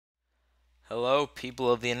Hello,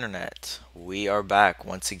 people of the internet. We are back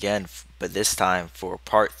once again, but this time for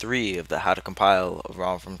part 3 of the How to Compile a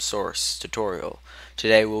ROM from Source tutorial.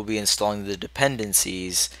 Today we'll be installing the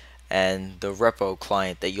dependencies and the repo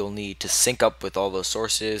client that you'll need to sync up with all those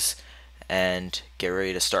sources and get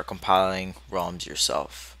ready to start compiling ROMs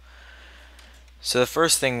yourself. So the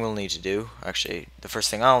first thing we'll need to do, actually the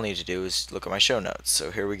first thing I'll need to do is look at my show notes.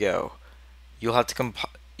 So here we go. You'll have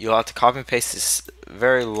to copy and paste this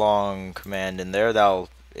very long command in there that'll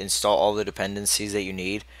install all the dependencies that you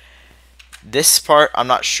need. This part, I'm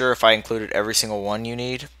not sure if I included every single one you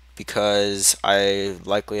need because I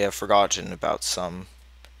likely have forgotten about some.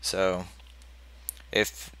 So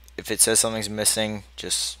if it says something's missing,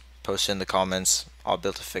 just post it in the comments. I'll be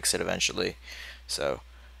able to fix it eventually. So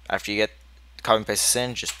after you get copy and paste this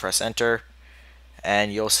in, just press enter,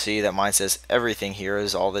 and you'll see that mine says everything here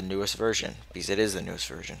is all the newest version, because it is the newest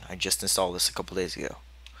version. I just installed this a couple days ago.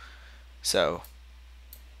 So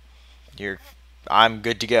I'm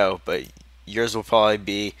good to go, but yours will probably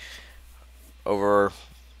be over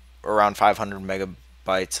around 500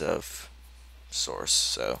 megabytes of source.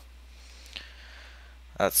 So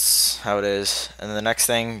that's how it is. And the next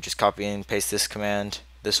thing, just copy and paste this command.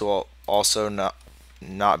 This will also not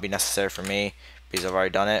be necessary for me because I've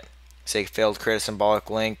already done it. Say failed to create a symbolic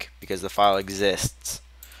link because the file exists,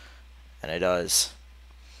 and it does.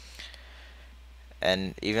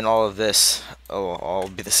 And even all of this will all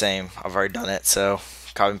be the same. I've already done it, so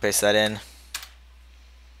copy and paste that in.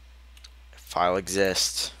 File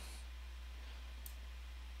exists.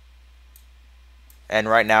 And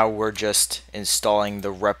right now we're just installing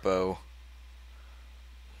the repo,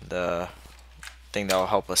 the thing that will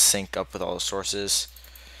help us sync up with all the sources.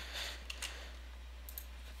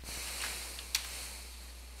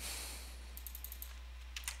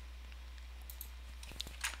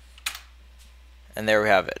 And there we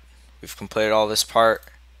have it. We've completed all this part,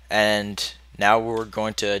 and now we're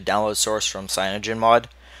going to download source from CyanogenMod.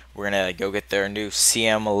 We're going to go get their new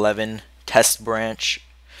CM11 test branch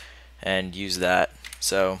and use that.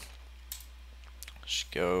 So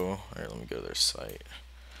just go, let me go to their site.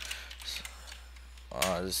 This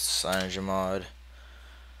is CyanogenMod.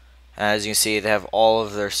 As you can see, they have all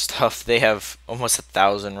of their stuff. They have almost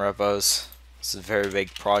 1,000 repos. It's a very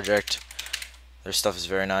big project. Their stuff is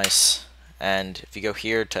very nice. And if you go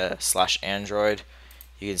here to /Android,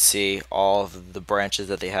 you can see all of the branches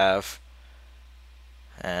that they have.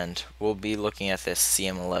 And we'll be looking at this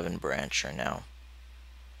CM11 branch right now.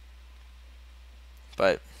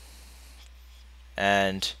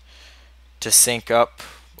 And to sync up,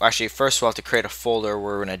 actually first we'll have to create a folder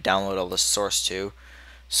where we're going to download all the source to.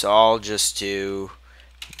 So I'll just do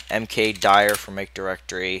mkdir for make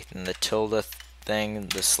directory, and the tilde thing,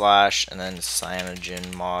 the slash, and then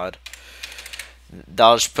CyanogenMod.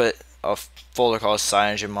 I'll just put a folder called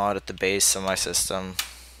CyanogenMod at the base of my system.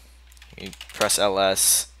 You press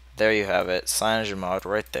ls, there you have it, CyanogenMod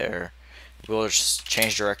right there. We'll just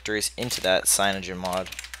change directories into that CyanogenMod.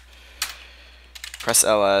 Press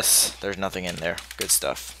ls, there's nothing in there. Good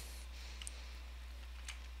stuff.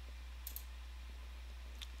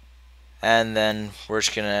 And then we're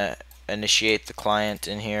just gonna initiate the client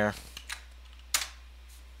in here.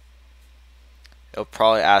 It'll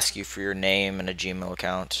probably ask you for your name and a Gmail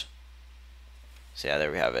account. So yeah,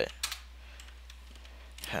 there we have it.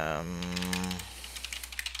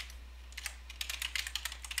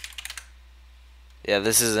 Yeah,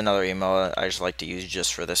 this is another email I just like to use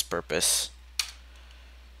just for this purpose.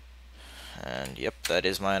 And yep, that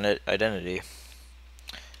is my identity.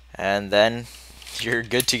 And then you're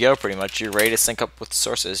good to go pretty much. You're ready to sync up with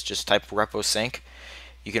sources. Just type repo sync.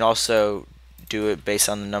 You can also do it based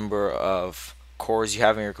on the number of cores you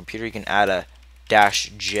have in your computer. You can add a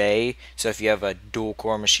 -J. So if you have a dual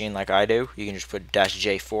core machine like I do, you can just put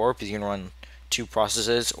 -J4 because you can run 2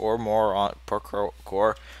 processes or more on per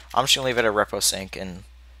core. I'm just gonna leave it at repo sync, and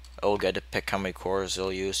it'll get to pick how many cores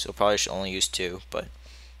it'll use. It'll probably should only use 2, but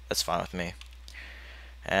that's fine with me.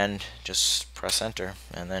 And just press enter,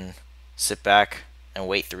 and then sit back and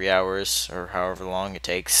wait 3 hours or however long it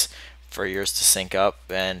takes for yours to sync up,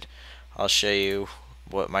 and I'll show you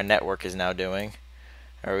what my network is now doing.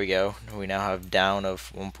 There we go. We now have down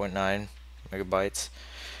of 1.9 megabytes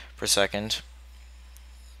per second,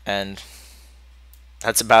 and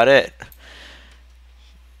that's about it.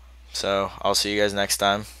 So I'll see you guys next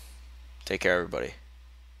time. Take care, everybody.